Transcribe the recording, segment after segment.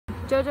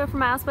JoJo from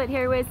MileSplit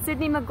here with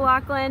Sydney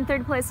McLaughlin,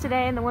 third place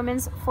today in the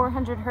women's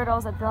 400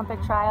 hurdles at the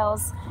Olympic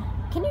trials.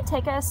 Can you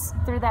take us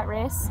through that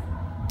race?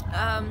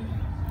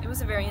 It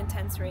was a very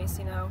intense race,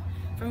 you know.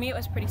 For me it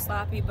was pretty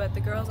sloppy, but the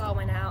girls all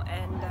went out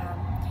and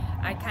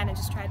I kind of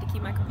just tried to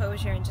keep my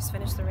composure and just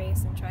finish the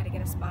race and try to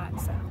get a spot.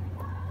 So.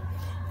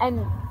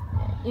 And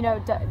you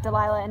know,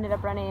 Delilah ended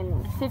up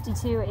running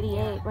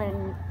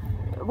 52.88.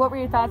 What were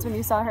your thoughts when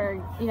you saw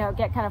her, you know,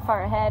 get kind of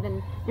far ahead,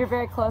 and you're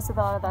very close with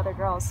a lot of the other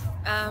girls?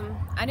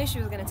 I knew she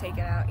was going to take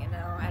it out, you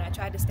know, and I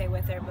tried to stay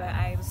with her, but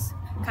I was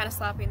kind of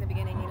sloppy in the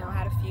beginning, you know,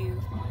 had a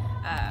few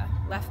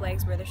left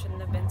legs where there shouldn't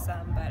have been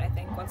some, but I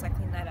think once I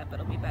clean that up,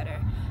 it'll be better.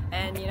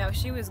 And, you know,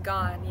 she was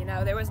gone, you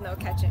know, there was no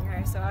catching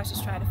her, so I was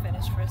just trying to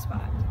finish for a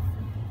spot.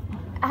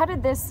 How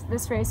did this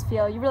race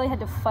feel? You really had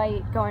to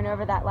fight going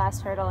over that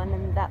last hurdle and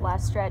then that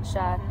last stretch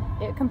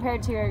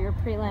compared to your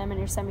prelim and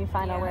your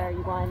semifinal where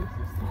you won.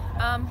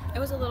 It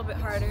was a little bit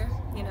harder,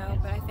 you know,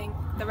 but I think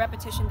the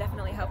repetition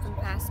definitely helped in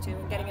the past too,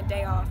 and getting a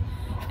day off,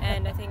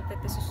 and I think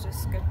that this is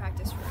just good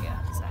practice for Rio.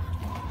 So.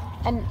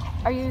 And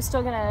are you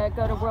still going to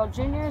go to World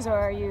Juniors, or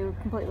are you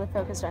completely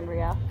focused on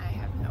Rio? I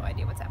have no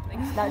idea what's happening.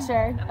 Not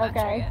sure? I'm not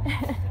okay. Sure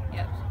yet.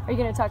 Yep. Are you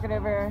going to talk it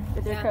over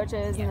with your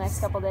coaches in the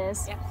next couple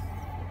days? Yeah.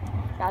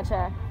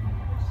 Gotcha.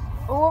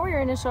 Well, what were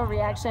your initial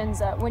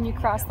reactions when you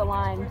crossed the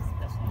line?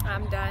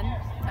 I'm done.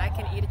 I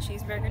can eat a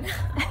cheeseburger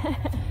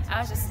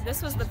now.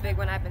 This was the big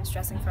one I've been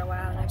stressing for a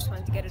while, and I just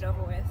wanted to get it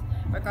over with,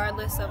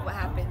 regardless of what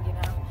happened, you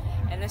know.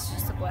 And this is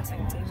just a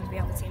blessing to be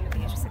on the team at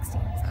the age of 16.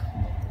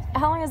 So.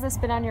 How long has this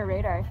been on your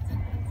radar?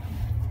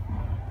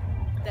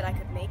 That I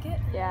could make it?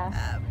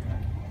 Yeah.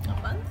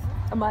 A month?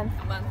 A month?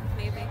 A month,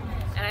 maybe.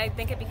 And I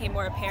think it became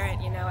more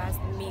apparent, you know, as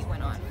the meet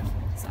went on.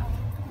 So.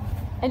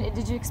 And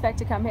did you expect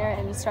to come here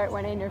and start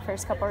winning your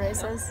first couple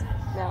races?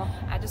 No.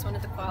 I just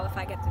wanted to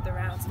qualify, get through the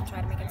rounds, and try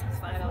to make it to the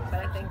final.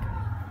 But I think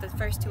the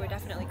first two are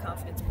definitely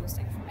confidence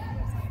boosting for me.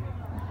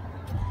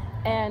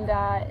 And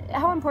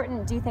how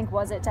important do you think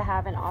was it to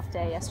have an off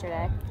day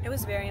yesterday? It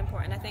was very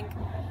important. I think,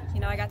 you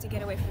know, I got to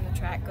get away from the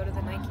track, go to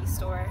the Nike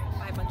store,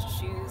 buy a bunch of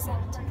shoes,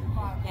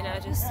 and, you know,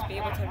 just be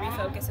able to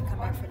refocus and come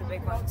back for the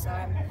big one. So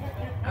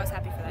I was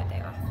happy for that day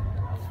off.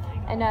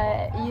 And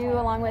you,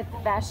 along with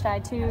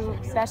Vashti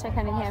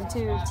Cunningham,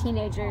 two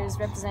teenagers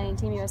representing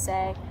Team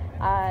USA,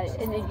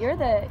 and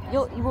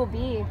you will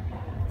be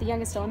the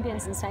youngest Olympian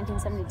since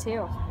 1972.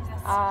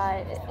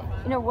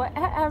 You know,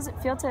 how does it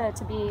feel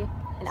to be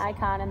an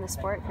icon in the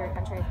sport for your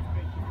country?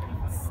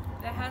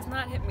 That has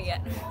not hit me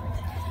yet.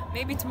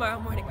 Maybe tomorrow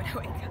morning when I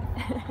wake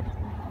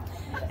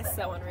up. It's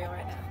so unreal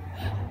right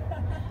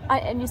now.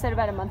 And you said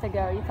about a month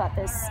ago you thought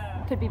this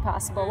could be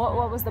possible.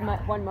 What was the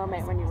one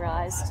moment when you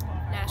realized?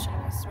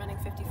 Nationals, running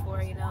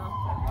 54, you know,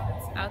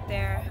 out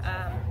there.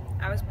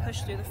 I was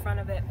pushed through the front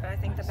of it, but I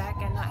think the back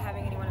end, not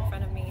having anyone in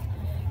front of me,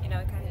 you know,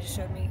 it kind of just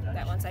showed me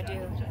that once I do, you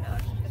know,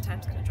 the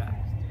time's going to drop.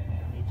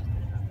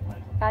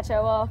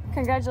 Gotcha. Well,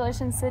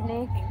 congratulations,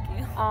 Sydney. Thank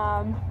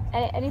you.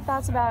 Any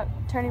thoughts about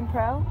turning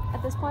pro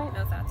at this point?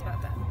 No thoughts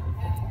about that.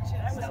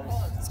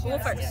 School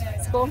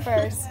first. School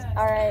first.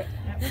 All right.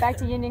 Back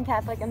to Union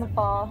Catholic in the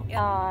fall.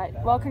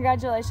 Yep. Well,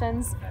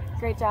 congratulations.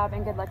 Great job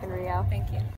and good luck in Rio. Thank you.